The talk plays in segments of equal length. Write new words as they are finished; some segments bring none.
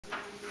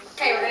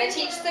Okay, we're going to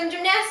teach some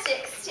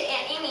gymnastics to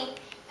Aunt Amy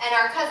and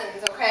our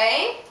cousins,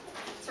 okay?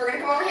 So we're going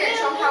to come over here and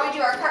show them how we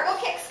do our cartwheel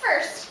kicks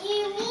first.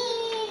 You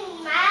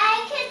mean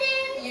my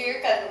cousins?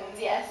 Your cousins,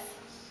 yes.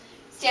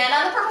 Stand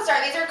on the purple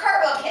star. These are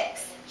cartwheel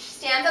kicks. She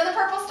stands on the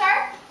purple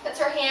star, puts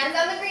her hands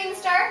on the green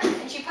star,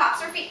 and she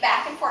pops her feet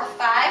back and forth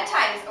 5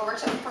 times over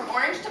to from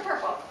orange to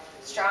purple.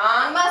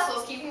 Strong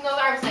muscles, keeping those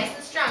arms nice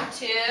and strong.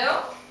 2,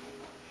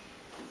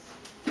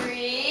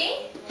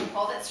 3,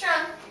 hold it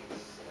strong.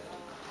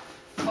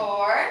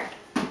 4,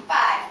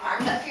 5.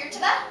 Arms up here to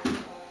the.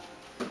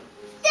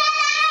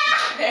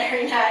 Ta-da!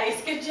 Very nice.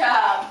 Good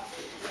job.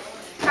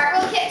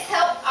 Cartwheel kicks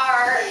help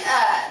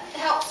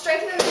help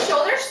strengthen the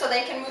shoulders so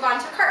they can move on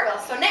to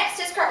cartwheels. So next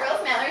is cartwheels.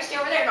 Mallory, stay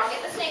over there and I'll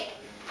get the snake.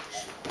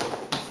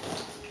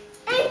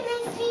 I'm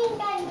missing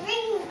the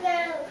ring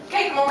though.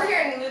 Okay, come over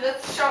here and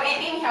let's show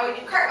Aunt Amy how we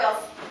do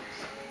cartwheels.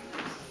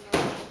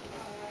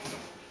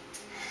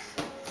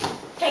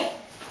 Okay,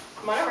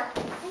 come on over.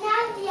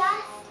 Now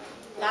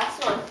the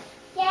Last one.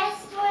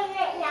 last one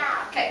right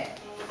now. Okay.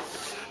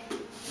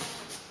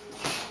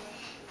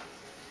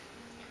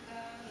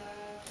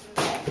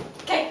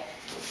 Okay,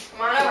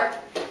 come on over.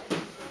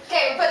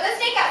 Okay, we put the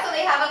snake out so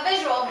they have a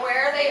visual of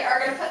where they are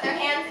going to put their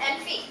hands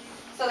and feet.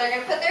 So they're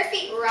going to put their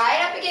feet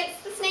right up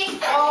against the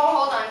snake.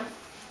 Oh, hold on.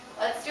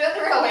 Let's do it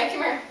the real way.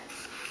 Come here.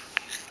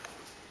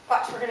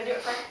 Watch, we're going to do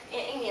it for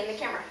Aunt Amy in the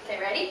camera. Okay,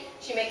 ready?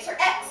 She makes her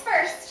X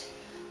first.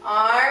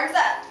 Arms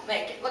up.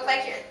 Make it look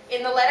like you're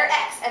in the letter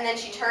X. And then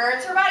she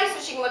turns her body so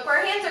she can look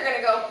where her hands are going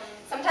to go.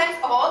 Sometimes,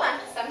 oh, hold on.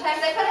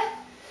 Sometimes I put a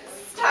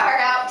star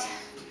out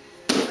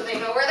so they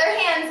know where their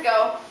hands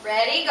go.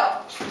 Ready,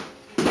 go.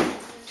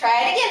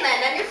 Try it again.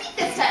 Land on your feet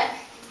this time.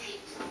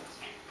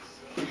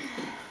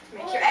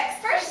 Make your X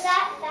first. Was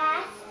that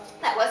fast?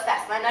 That was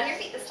fast. Land on your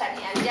feet this time.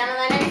 Hands down and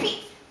land on your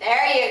feet.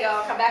 There you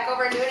go. Come back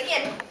over and do it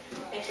again.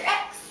 Make your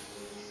X.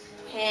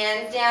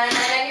 Hands down and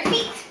land on your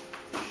feet.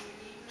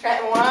 Try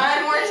it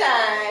one more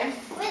time.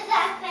 Was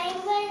that funny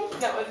one?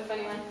 That was a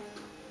funny one.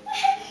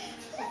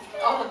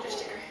 I'll hold your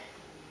sticker.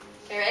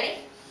 Okay, ready?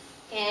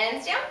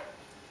 Hands down.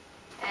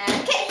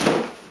 And kick.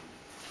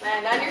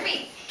 Land on your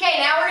feet. Okay,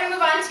 now we're going to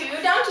move on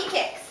to donkey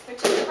kicks,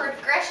 which is the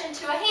progression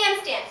to a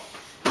handstand.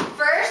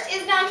 First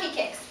is donkey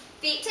kicks.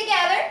 Feet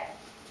together.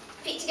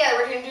 Feet together.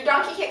 We're going to do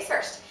donkey kicks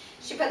first.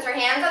 She puts her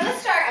hands on the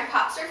star and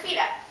pops her feet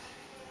up.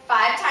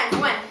 5 times.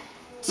 1,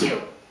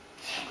 2,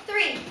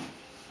 3,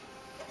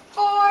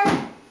 4,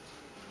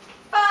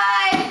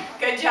 5.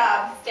 Good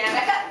job. Stand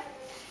back up.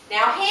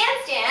 Now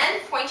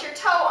handstand. Point your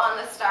toe on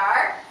the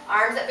star.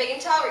 Arms up big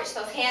and tall. Reach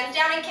those hands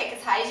down and kick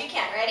as high as you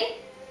can. Ready?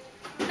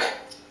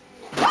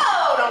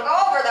 Whoa! Don't go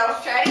over though.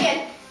 Try it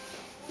again.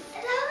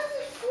 That was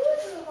a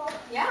food roll.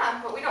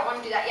 Yeah, but we don't want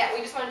to do that yet.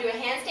 We just want to do a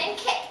handstand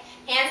kick.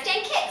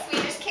 Handstand kicks.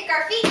 We just kick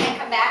our feet and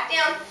come back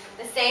down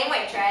the same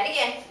way. Try it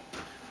again.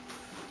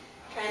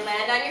 Try and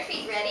land on your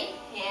feet. Ready?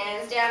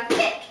 Hands down,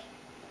 kick.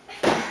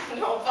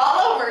 Don't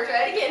fall over.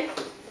 Try it again.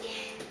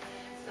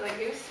 Silly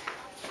goose.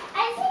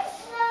 I think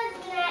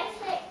those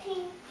gymnastic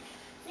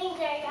things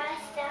are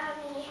lost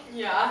on me.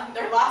 Yeah,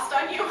 they're lost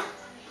on you.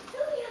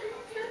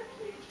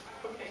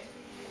 Okay.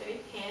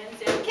 Ready? Hands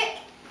down, kick.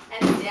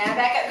 And stand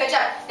back up. Good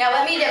job. Now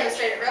let me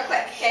demonstrate it real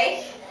quick,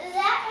 okay?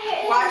 That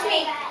hurt. Watch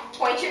me.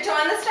 Point your toe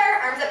on the star,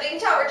 arms up big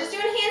and tall. We're just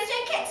doing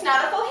handstand kicks,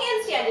 not a full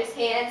handstand. Just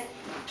hands,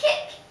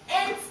 kick,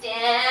 and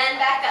stand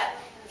back up.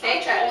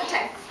 Okay, try it one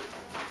time.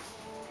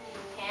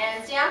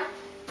 Hands down,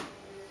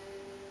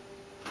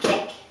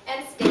 kick,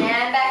 and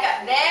stand back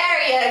up.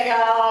 There you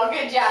go.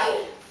 Good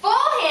job.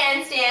 Full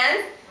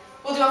handstands.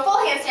 We'll do a full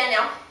handstand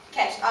now.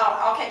 Catch.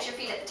 I'll catch your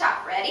feet at the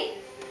top. Ready?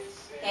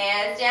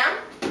 Hands down,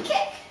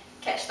 kick.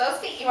 Catch those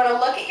feet. You want to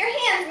look at your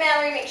hands,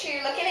 Mallory. Make sure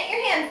you're looking at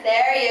your hands.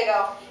 There you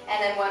go.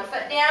 And then 1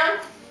 foot down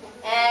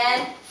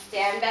and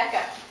stand back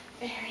up.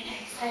 Very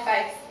nice. High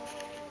fives.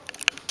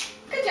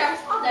 Good job.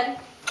 All done.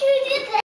 Can we do that?